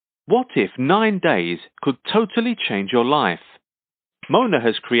What if 9 days could totally change your life? Mona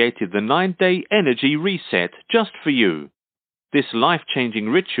has created the 9-day energy reset just for you. This life-changing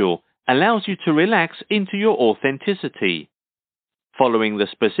ritual allows you to relax into your authenticity. Following the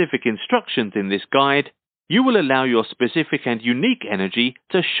specific instructions in this guide, you will allow your specific and unique energy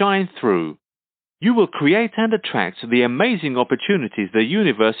to shine through. You will create and attract the amazing opportunities the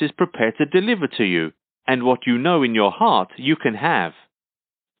universe is prepared to deliver to you, and what you know in your heart you can have.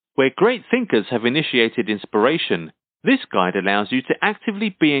 Where great thinkers have initiated inspiration, this guide allows you to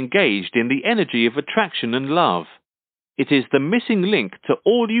actively be engaged in the energy of attraction and love. It is the missing link to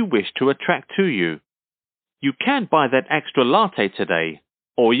all you wish to attract to you. You can buy that extra latte today,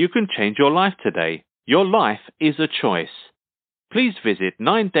 or you can change your life today. Your life is a choice. Please visit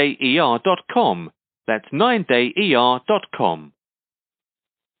 9dayer.com. That's 9dayer.com.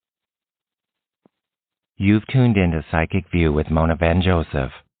 You've tuned into Psychic View with Mona Van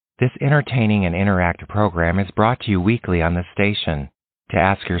Joseph. This entertaining and interactive program is brought to you weekly on the station. To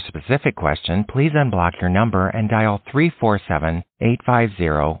ask your specific question, please unblock your number and dial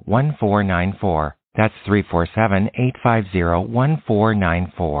 347-850-1494. That's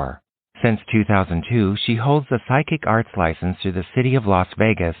 347-850-1494. Since 2002, she holds the Psychic Arts license through the City of Las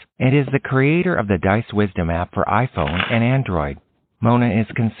Vegas and is the creator of the Dice Wisdom app for iPhone and Android. Mona is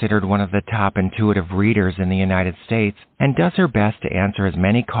considered one of the top intuitive readers in the United States and does her best to answer as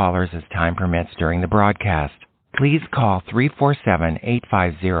many callers as time permits during the broadcast. Please call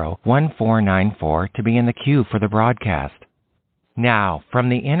 347-850-1494 to be in the queue for the broadcast. Now, from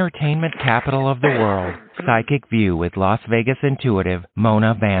the entertainment capital of the world, Psychic View with Las Vegas intuitive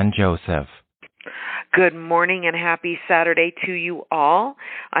Mona Van Joseph. Good morning and happy Saturday to you all.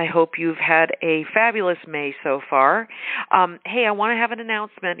 I hope you've had a fabulous May so far. Hey, I want to have an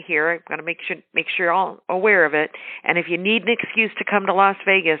announcement here. I've got to make sure you're all aware of it. And if you need an excuse to come to Las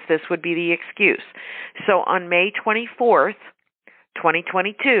Vegas, this would be the excuse. So on May 24th,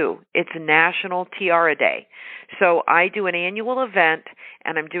 2022, it's National Tiara Day. So I do an annual event,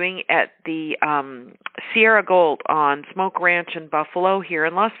 and I'm doing it at the Sierra Gold on Smoke Ranch in Buffalo here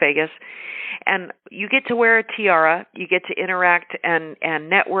in Las Vegas. And you get to wear a tiara, you get to interact and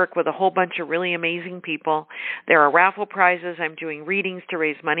network with a whole bunch of really amazing people. There are raffle prizes. I'm doing readings to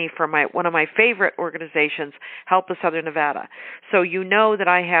raise money for one of my favorite organizations, Help of Southern Nevada. So you know that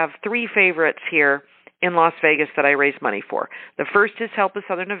I have 3 favorites here in Las Vegas that I raise money for. The first is Help of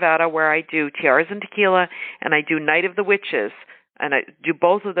Southern Nevada, where I do Tiaras and Tequila, and I do Night of the Witches, and I do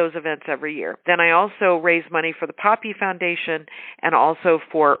both of those events every year. Then I also raise money for the Poppy Foundation and also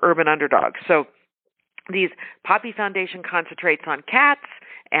for Urban Underdogs. So these Poppy Foundation concentrates on cats,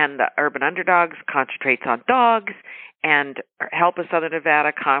 and the Urban Underdogs concentrates on dogs, and Help of Southern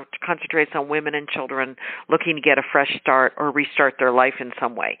Nevada concentrates on women and children looking to get a fresh start or restart their life in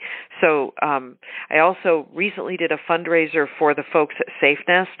some way. So I also recently did a fundraiser for the folks at Safe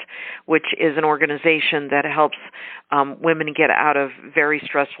Nest, which is an organization that helps women get out of very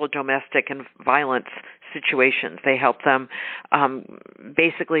stressful domestic and violence situations. They help them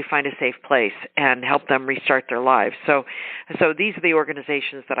basically find a safe place and help them restart their lives. So these are the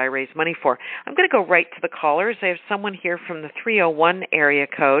organizations that I raise money for. I'm going to go right to the callers. I have someone here from the 301 area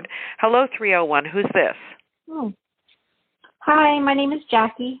code. Hello, 301. Who's this? Oh. Hi, my name is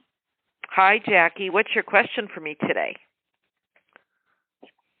Jackie. Hi, Jackie. What's your question for me today?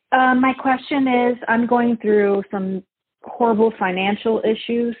 My question is, I'm going through some horrible financial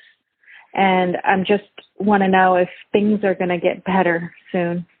issues, and I just want to know if things are going to get better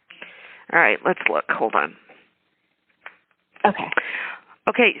soon. All right, let's look. Hold on. Okay.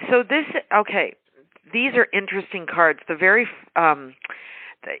 Okay, so these are interesting cards.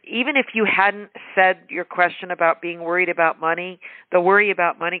 Even if you hadn't said your question about being worried about money, the worry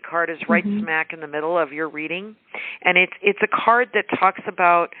about money card is right smack in the middle of your reading, and it's a card that talks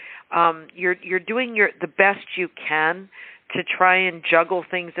about you're doing the best you can to try and juggle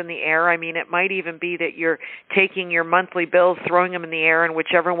things in the air. I mean, it might even be that you're taking your monthly bills, throwing them in the air, and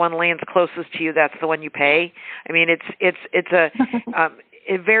whichever one lands closest to you, that's the one you pay. I mean, it's a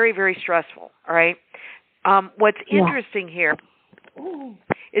very, very stressful. All right. What's interesting here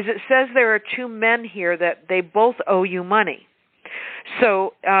is it says there are 2 men here that they both owe you money.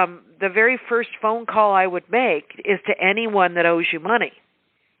 So the very first phone call I would make is to anyone that owes you money.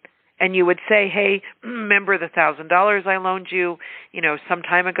 And you would say, hey, remember the $1,000 I loaned you, some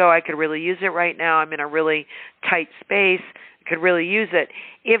time ago? I could really use it right now. I'm in a really tight space. I could really use it.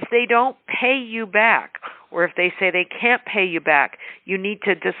 If they don't pay you back, or if they say they can't pay you back, you need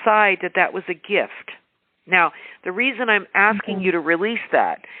to decide that that was a gift. Now, the reason I'm asking you to release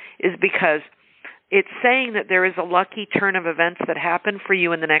that is because it's saying that there is a lucky turn of events that happen for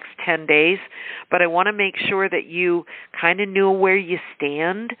you in the next 10 days, but I want to make sure that you kind of know where you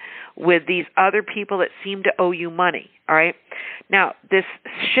stand with these other people that seem to owe you money, all right? Now, this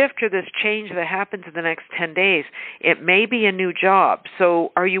shift or this change that happens in the next 10 days, it may be a new job.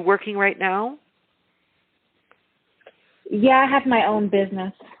 So are you working right now? Yeah, I have my own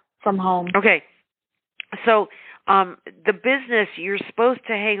business from home. Okay. So the business, you're supposed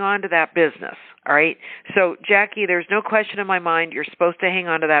to hang on to that business, all right? So, Jackie, there's no question in my mind you're supposed to hang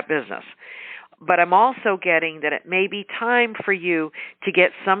on to that business. But I'm also getting that it may be time for you to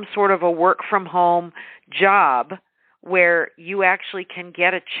get some sort of a work-from-home job where you actually can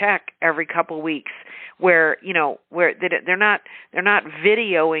get a check every couple of weeks, where they're not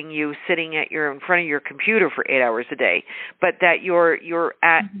videoing you sitting in front of your computer for 8 hours a day, but that you're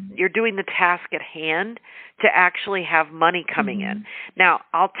doing the task at hand to actually have money coming in. Now,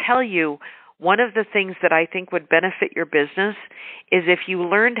 I'll tell you, one of the things that I think would benefit your business is if you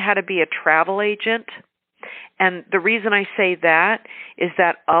learned how to be a travel agent. And the reason I say that is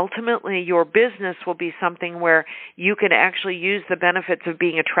that ultimately your business will be something where you can actually use the benefits of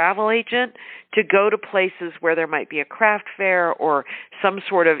being a travel agent to go to places where there might be a craft fair or some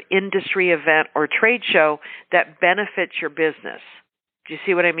sort of industry event or trade show that benefits your business. Do you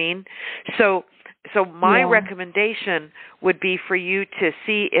see what I mean? So my recommendation would be for you to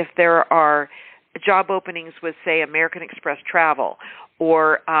see if there are job openings with, say, American Express Travel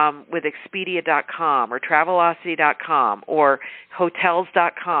or with Expedia.com or Travelocity.com or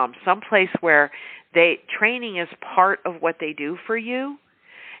Hotels.com, someplace where training is part of what they do for you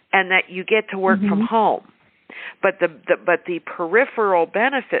and that you get to work from home. But the peripheral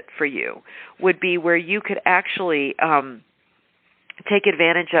benefit for you would be where you could actually take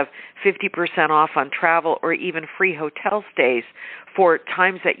advantage of 50% off on travel or even free hotel stays for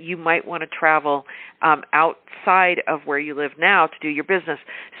times that you might want to travel outside of where you live now to do your business.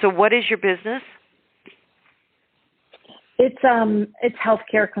 So what is your business? It's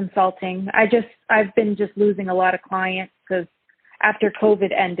healthcare consulting. I've been just losing a lot of clients because after COVID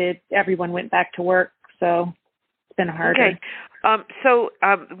ended, everyone went back to work, so it's been harder. Okay. So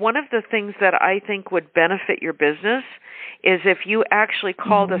one of the things that I think would benefit your business is if you actually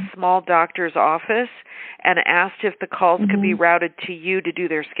called a small doctor's office and asked if the calls could be routed to you to do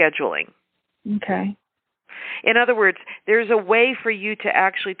their scheduling. Okay. In other words, there's a way for you to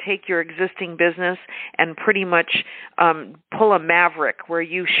actually take your existing business and pretty much pull a maverick where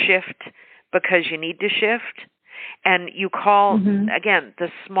you shift because you need to shift. And you call, again, the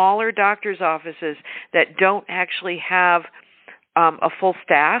smaller doctor's offices that don't actually have a full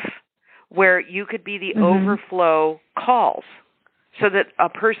staff, where you could be the overflow calls so that a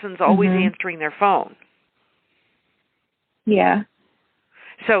person's always answering their phone. Yeah.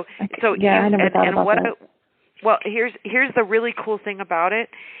 So I never thought about that. Well, here's the really cool thing about it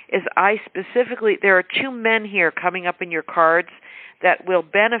is there are two men here coming up in your cards that will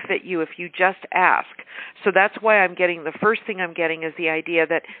benefit you if you just ask. So that's why the first thing I'm getting is the idea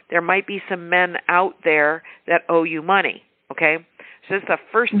that there might be some men out there that owe you money, okay? So that's the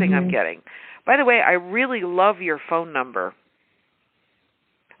first thing I'm getting. By the way, I really love your phone number.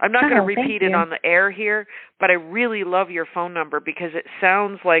 I'm not going to repeat it on the air here, but I really love your phone number because it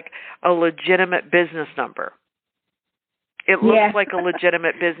sounds like a legitimate business number. It looks like a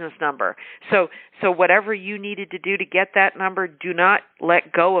legitimate business number. So whatever you needed to do to get that number, do not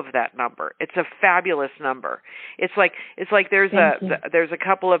let go of that number. It's a fabulous number. It's like there's a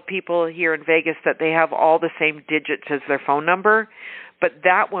couple of people here in Vegas that they have all the same digits as their phone number, but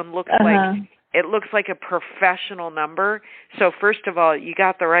that one looks like a professional number. So first of all, you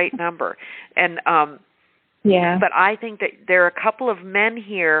got the right number. And but I think that there are a couple of men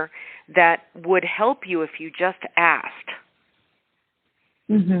here that would help you if you just asked.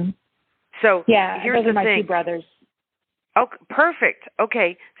 So here's those the are my thing. two brothers. Oh, perfect.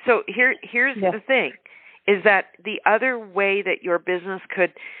 Okay, so here's the thing, is that the other way that your business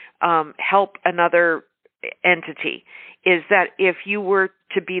could help another entity is that if you were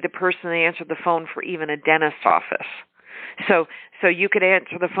to be the person that answered the phone for even a dentist's office. So you could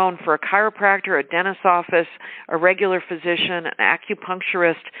answer the phone for a chiropractor, a dentist's office, a regular physician, an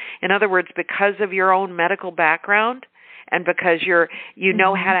acupuncturist. In other words, because of your own medical background, and because you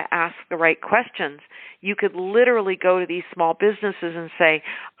know how to ask the right questions, you could literally go to these small businesses and say,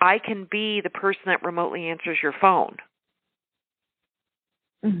 I can be the person that remotely answers your phone.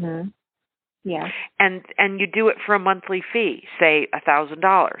 Yeah. And you do it for a monthly fee, say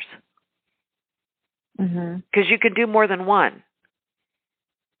 $1,000. Because you can do more than one.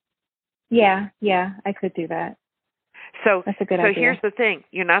 Yeah, I could do that. So, That's a good so idea. here's the thing: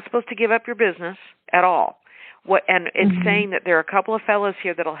 you're not supposed to give up your business at all. And it's saying that there are a couple of fellows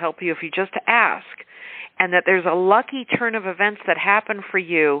here that'll help you if you just ask, and that there's a lucky turn of events that happen for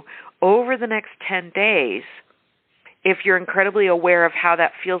you over the next 10 days if you're incredibly aware of how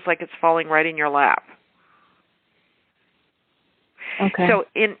that feels like it's falling right in your lap. Okay. So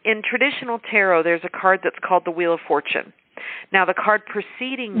in traditional tarot, there's a card that's called the Wheel of Fortune. Now, the card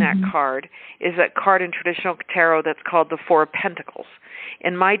preceding that card is a card in traditional tarot that's called the Four of Pentacles.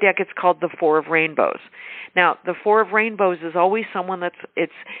 In my deck, it's called the Four of Rainbows. Now, the Four of Rainbows is always someone that's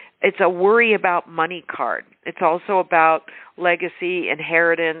it's a worry about money card. It's also about legacy,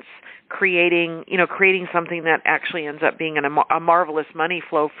 inheritance, creating something that actually ends up being a marvelous money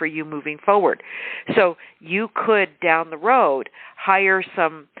flow for you moving forward. So you could down the road hire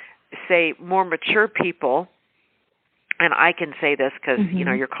some, say, more mature people. And I can say this because,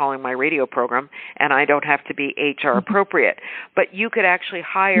 you're calling my radio program, and I don't have to be HR appropriate. But you could actually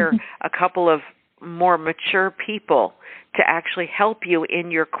hire a couple of more mature people to actually help you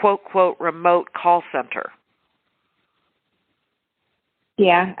in your quote remote call center.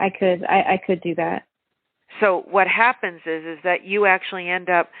 Yeah, I could do that. So what happens is that you actually end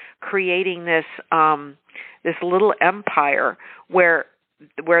up creating this this little empire where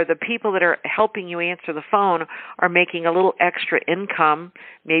the people that are helping you answer the phone are making a little extra income,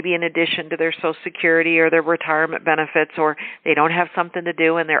 maybe in addition to their Social Security or their retirement benefits, or they don't have something to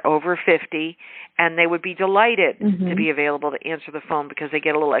do and they're over 50, and they would be delighted to be available to answer the phone because they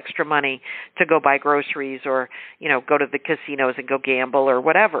get a little extra money to go buy groceries or, go to the casinos and go gamble or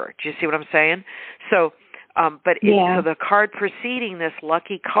whatever. Do you see what I'm saying? So, so the card preceding this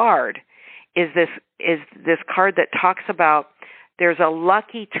lucky card is this card that talks about there's a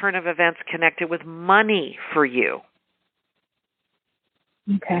lucky turn of events connected with money for you.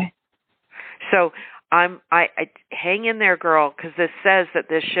 Okay. So I hang in there, girl, because this says that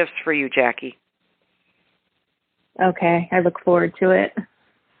this shifts for you, Jackie. Okay. I look forward to it.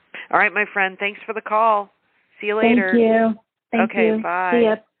 All right, my friend. Thanks for the call. See you later. Thank you. Thank you. Okay, bye. See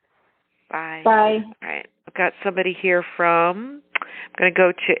ya. Bye. Bye. All right. I've got somebody here I'm going to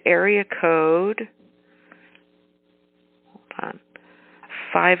go to area code. Hold on.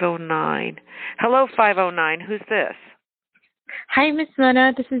 509. Hello, 509. Who's this? Hi, Miss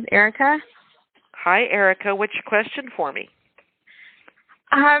Mona. This is Erica. Hi, Erica. What's your question for me?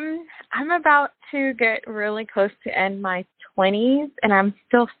 I'm about to get really close to end my 20s, and I'm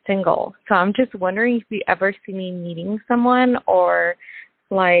still single. So I'm just wondering if you ever see me meeting someone or,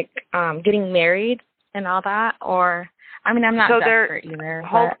 getting married and all that. Or, I'm not desperate either.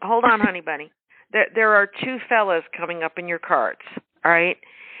 Hold on, honey bunny. There are two fellas coming up in your cards, all right?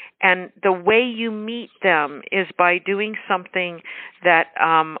 And the way you meet them is by doing something that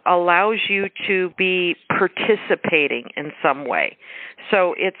allows you to be participating in some way.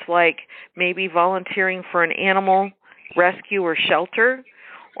 So it's like maybe volunteering for an animal rescue or shelter,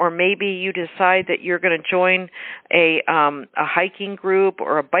 or maybe you decide that you're going to join a hiking group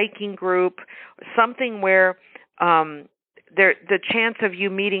or a biking group, something where the chance of you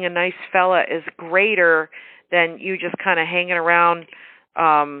meeting a nice fella is greater than you just kind of hanging around,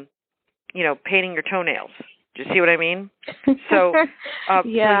 painting your toenails. Do you see what I mean? So, so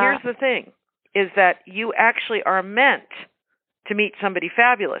here's the thing, is that you actually are meant to meet somebody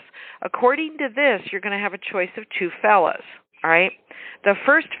fabulous. According to this, you're going to have a choice of two fellas, all right? The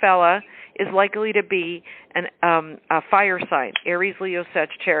first fella is likely to be a fire sign, Aries, Leo,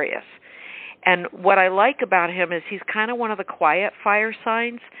 Sagittarius. And what I like about him is he's kind of one of the quiet fire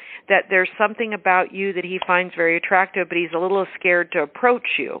signs, that there's something about you that he finds very attractive, but he's a little scared to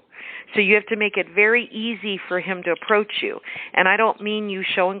approach you. So you have to make it very easy for him to approach you. And I don't mean you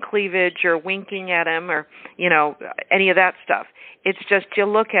showing cleavage or winking at him or, any of that stuff. It's just you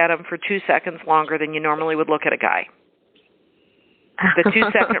look at him for 2 seconds longer than you normally would look at a guy. The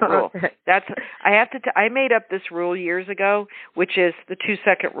 2-second rule. I made up this rule years ago, which is the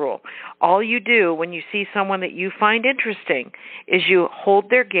 2-second rule. All you do when you see someone that you find interesting is you hold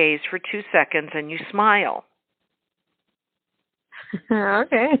their gaze for 2 seconds and you smile.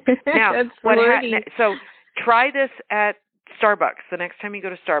 Okay. Now, so try this at Starbucks the next time you go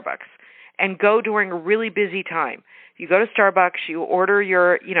to Starbucks, and go during a really busy time. You go to Starbucks, you order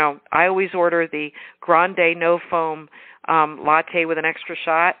your, I always order the Grande no foam latte with an extra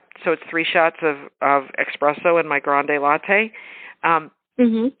shot. So it's 3 shots of espresso in my Grande latte.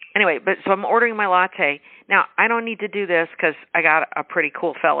 Anyway, so I'm ordering my latte. Now, I don't need to do this because I got a pretty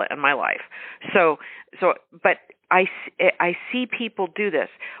cool fella in my life. But I see people do this.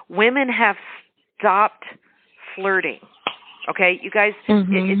 Women have stopped flirting Okay, you guys,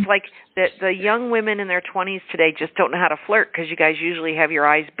 it's like the young women in their 20s today just don't know how to flirt because you guys usually have your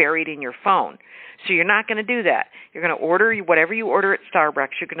eyes buried in your phone. So you're not going to do that. You're going to order whatever you order at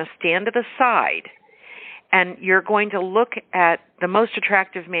Starbucks. You're going to stand to the side, and you're going to look at the most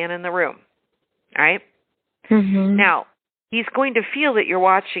attractive man in the room. All right? Now, he's going to feel that you're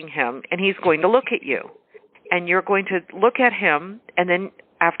watching him, and he's going to look at you. And you're going to look at him, and then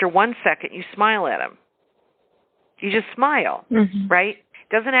after 1 second, you smile at him. You just smile, right?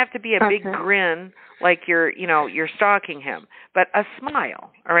 Doesn't have to be a big grin like you're stalking him, but a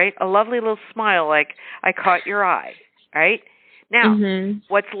smile, all right? A lovely little smile like, I caught your eye, all right? Now,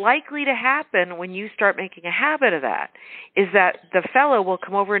 what's likely to happen when you start making a habit of that is that the fellow will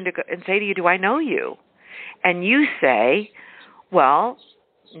come over and say to you, do I know you? And you say, well,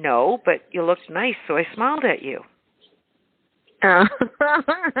 no, but you looked nice, so I smiled at you.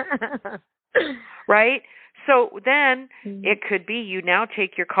 Right? So then it could be you now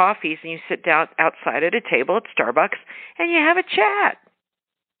take your coffees and you sit down outside at a table at Starbucks and you have a chat.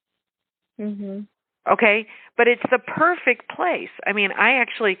 Okay? But it's the perfect place. I mean, I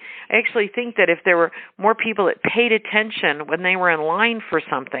actually think that if there were more people that paid attention when they were in line for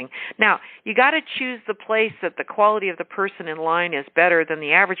something. Now, you got to choose the place that the quality of the person in line is better than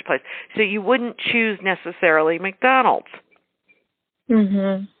the average place. So you wouldn't choose necessarily McDonald's.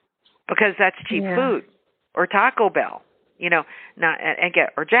 Because that's cheap food. Or Taco Bell, or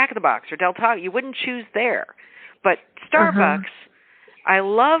Jack in the Box or Del Taco. You wouldn't choose there. But Starbucks, I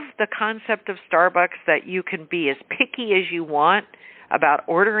love the concept of Starbucks that you can be as picky as you want about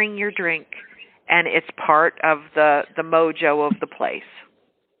ordering your drink, and it's part of the mojo of the place.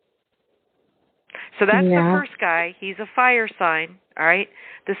 So that's the first guy. He's a fire sign, all right?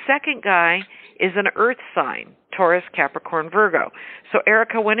 The second guy is an earth sign, Taurus, Capricorn, Virgo. So,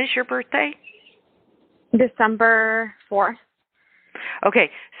 Erica, when is your birthday? December 4th.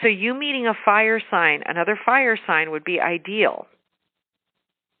 Okay, so you meeting a fire sign, another fire sign would be ideal.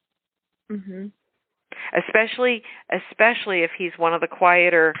 Especially if he's one of the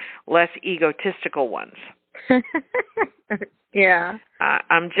quieter, less egotistical ones. I'm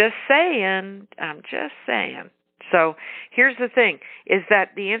just saying. So here's the thing, is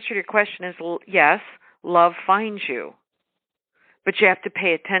that the answer to your question is yes, love finds you. But you have to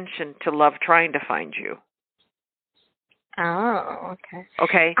pay attention to love trying to find you. Oh, okay.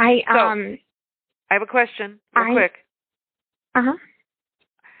 Okay. I have a question, real quick.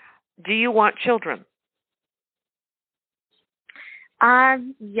 Do you want children?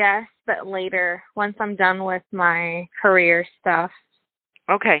 Yes, but later, once I'm done with my career stuff.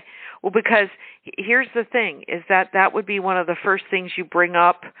 Okay. Well, because here's the thing, is that would be one of the first things you bring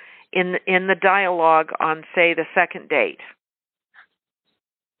up in the dialogue on, say, the second date.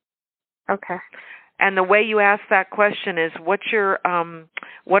 Okay. And the way you ask that question is, what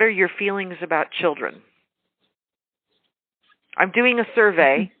are your feelings about children? I'm doing a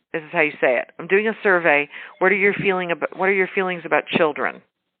survey. This is how you say it. I'm doing a survey. What are your feelings about children?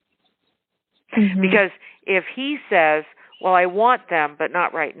 Because if he says, well, I want them, but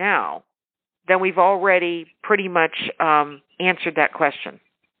not right now, then we've already pretty much answered that question.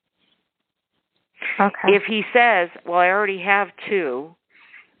 Okay. If he says, well, I already have two,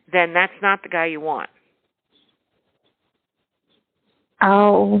 then that's not the guy you want.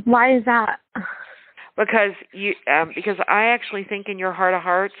 Oh, why is that? Because I actually think in your heart of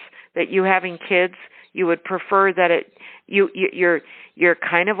hearts that you having kids, you would prefer that you're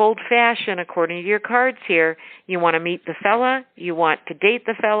kind of old fashioned according to your cards here. You want to meet the fella, you want to date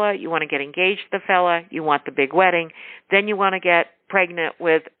the fella, you want to get engaged to the fella, you want the big wedding, then you want to get pregnant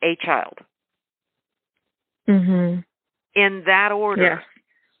with a child. In that order. Yes.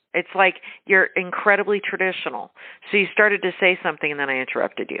 It's like you're incredibly traditional. So you started to say something and then I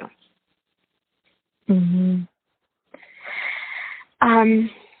interrupted you.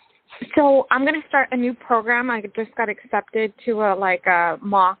 So I'm going to start a new program. I just got accepted to a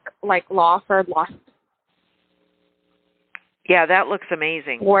mock law for law. Yeah, that looks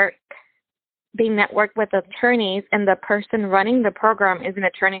amazing. They network with attorneys, and the person running the program is an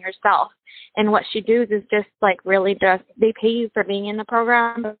attorney herself. And what she does is just they pay you for being in the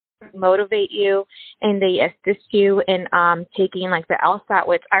program, motivate you, and they assist you in taking the LSAT,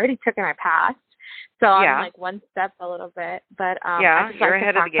 which I already took and I passed. So I'm one step a little bit, but I just you're like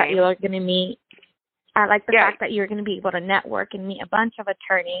ahead the of fact the that game. you're going to meet. I like the fact that you're going to be able to network and meet a bunch of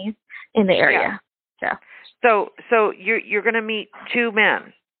attorneys in the area. Yeah. So you're going to meet two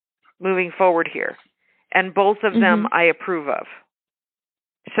men moving forward here, and both of them I approve of.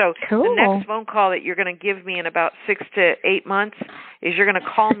 So the next phone call that you're going to give me in about 6 to 8 months is you're going to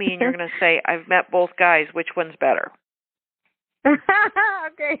call me and you're going to say, I've met both guys. Which one's better?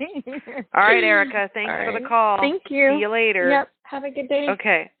 Okay. All right, Erica. Thanks All for the right. call. Thank you. See you later. Yep. Have a good day.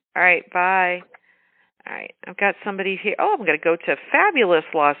 Okay. All right. Bye. All right. I've got somebody here. Oh, I'm going to go to fabulous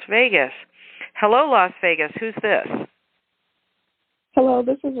Las Vegas. Hello, Las Vegas. Who's this? Hello,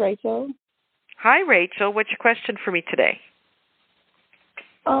 this is Rachel. Hi, Rachel. What's your question for me today?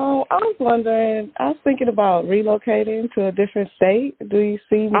 I was wondering, I was thinking about relocating to a different state. Do you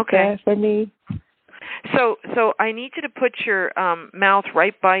see that for me? So I need you to put your mouth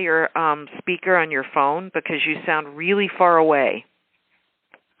right by your speaker on your phone because you sound really far away.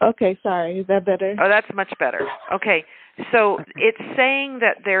 Okay, sorry. Is that better? Oh, that's much better. Okay. So it's saying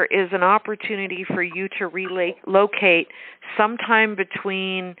that there is an opportunity for you to relocate sometime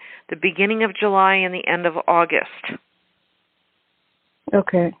between the beginning of July and the end of August.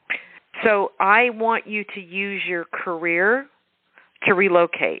 Okay. So I want you to use your career to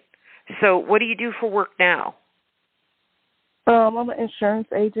relocate. So what do you do for work now? I'm an insurance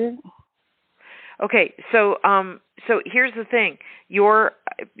agent. Okay, so here's the thing. Your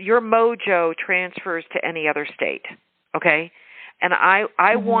mojo transfers to any other state, okay? And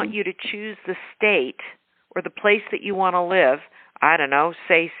I want you to choose the state or the place that you want to live. I don't know,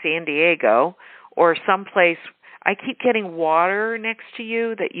 say San Diego or someplace. I keep getting water next to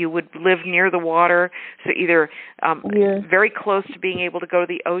you, that you would live near the water, so either very close to being able to go to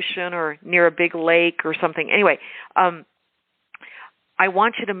the ocean or near a big lake or something. Anyway, I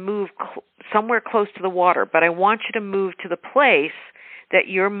want you to move somewhere close to the water, but I want you to move to the place that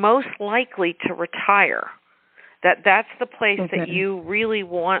you're most likely to retire. That's the place that you really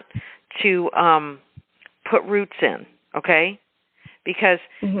want to put roots in, okay? Because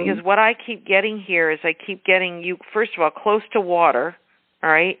what I keep getting here is I keep getting you, first of all, close to water,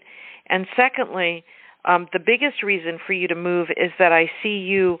 all right? And secondly, the biggest reason for you to move is that I see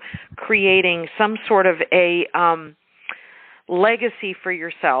you creating some sort of a legacy for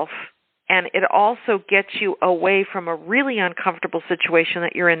yourself, and it also gets you away from a really uncomfortable situation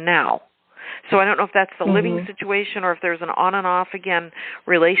that you're in now. So I don't know if that's the living situation or if there's an on and off again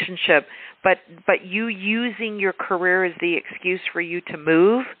relationship, but you using your career as the excuse for you to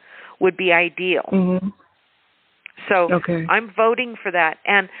move would be ideal. So I'm voting for that,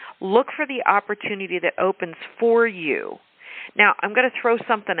 and look for the opportunity that opens for you. Now, I'm going to throw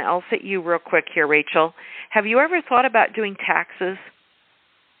something else at you real quick here, Rachel. Have you ever thought about doing taxes?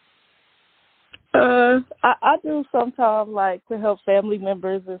 I do sometimes, like, to help family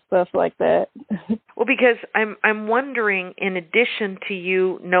members and stuff like that. Well, because I'm wondering, in addition to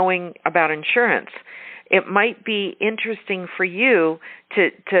you knowing about insurance, it might be interesting for you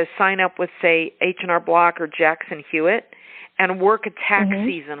to sign up with, say, H&R Block or Jackson Hewitt and work a tax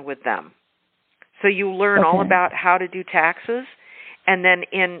season with them. So you learn all about how to do taxes, and then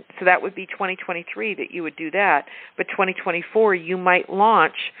so that would be 2023 that you would do that. But 2024, you might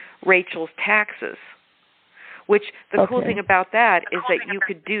launch Rachel's Taxes, which the cool thing about that is that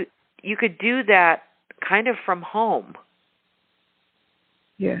you could do that kind of from home.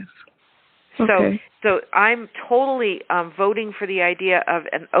 Yes. So I'm totally voting for the idea of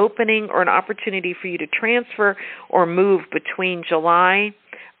an opening or an opportunity for you to transfer or move between July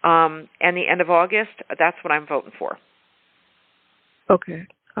and the end of August. That's what I'm voting for. Okay.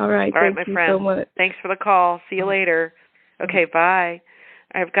 All right. All right, Thank my you friend. so much. Thanks for the call. See you later. Okay, bye.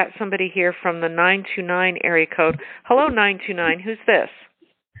 I've got somebody here from the 929 area code. Hello, 929. Who's this?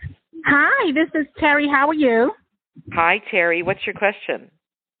 Hi, this is Terry. How are you? Hi, Terry. What's your question?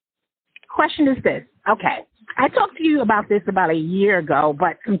 Question is this. Okay. I talked to you about this about a year ago,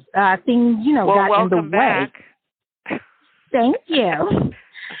 but things, got in the way. Back. Thank you.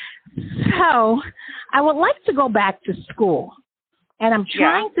 So I would like to go back to school. And I'm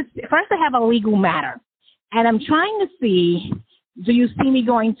trying to, first I have a legal matter. And I'm trying to see, do you see me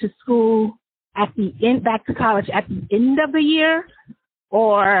going to school back to college at the end of the year?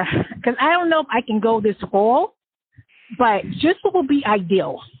 Or, because I don't know if I can go this fall, but just what would be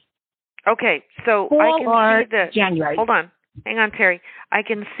ideal? Okay, so fall I can see January. Hold on. Hang on, Terry. I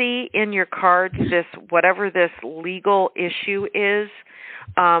can see in your cards whatever this legal issue is,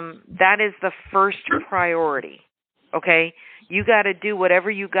 that is the first priority, okay? You got to do whatever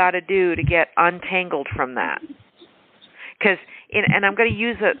you got to do to get untangled from that. And I'm going to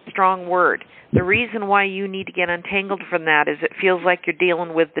use a strong word. The reason why you need to get untangled from that is it feels like you're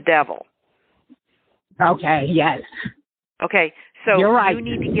dealing with the devil. Okay, yes. Okay, so you're right. you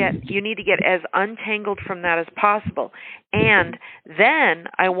need to get as untangled from that as possible. And then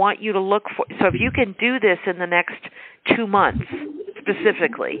I want you to look for, so if you can do this in the next 2 months,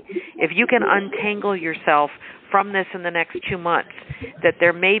 specifically, if you can untangle yourself from this in the next 2 months, that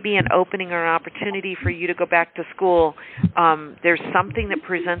there may be an opening or an opportunity for you to go back to school. There's something that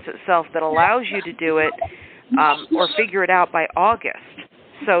presents itself that allows you to do it or figure it out by August.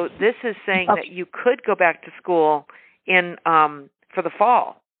 So this is saying that you could go back to school in for the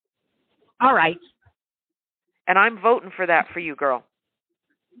fall. All right. And I'm voting for that for you, girl.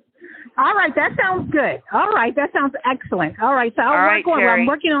 All right, that sounds good. All right, that sounds excellent. All right, so I'm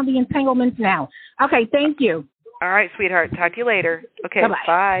working on the entanglements now. Okay, thank you. All right, sweetheart. Talk to you later. Okay, bye-bye.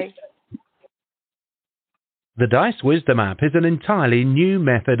 Bye. The Dice Wisdom app is an entirely new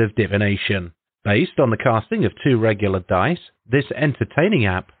method of divination. Based on the casting of 2 regular dice, this entertaining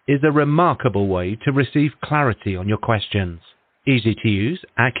app is a remarkable way to receive clarity on your questions. Easy to use,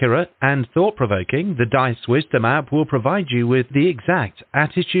 accurate, and thought-provoking, the Dice Wisdom app will provide you with the exact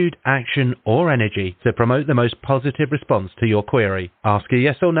attitude, action, or energy to promote the most positive response to your query. Ask a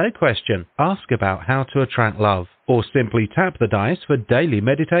yes or no question, ask about how to attract love, or simply tap the dice for daily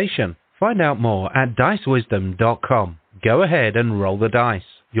meditation. Find out more at dicewisdom.com. Go ahead and roll the dice.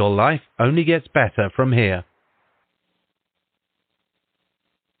 Your life only gets better from here.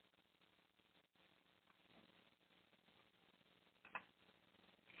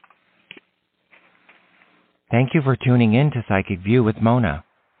 Thank you for tuning in to Psychic View with Mona.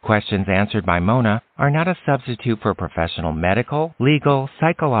 Questions answered by Mona are not a substitute for professional medical, legal,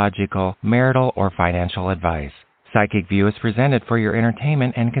 psychological, marital, or financial advice. Psychic View is presented for your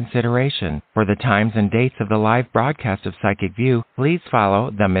entertainment and consideration. For the times and dates of the live broadcast of Psychic View, please follow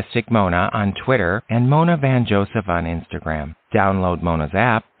The Mystic Mona on Twitter and Mona Van Joseph on Instagram. Download Mona's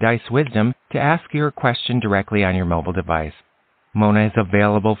app, Dice Wisdom, to ask your question directly on your mobile device. Mona is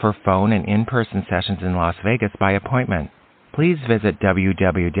available for phone and in-person sessions in Las Vegas by appointment. Please visit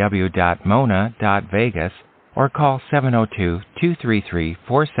www.mona.vegas or call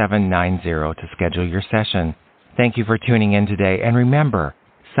 702-233-4790 to schedule your session. Thank you for tuning in today, and remember,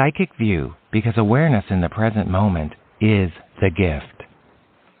 Psychic View, because awareness in the present moment is the gift.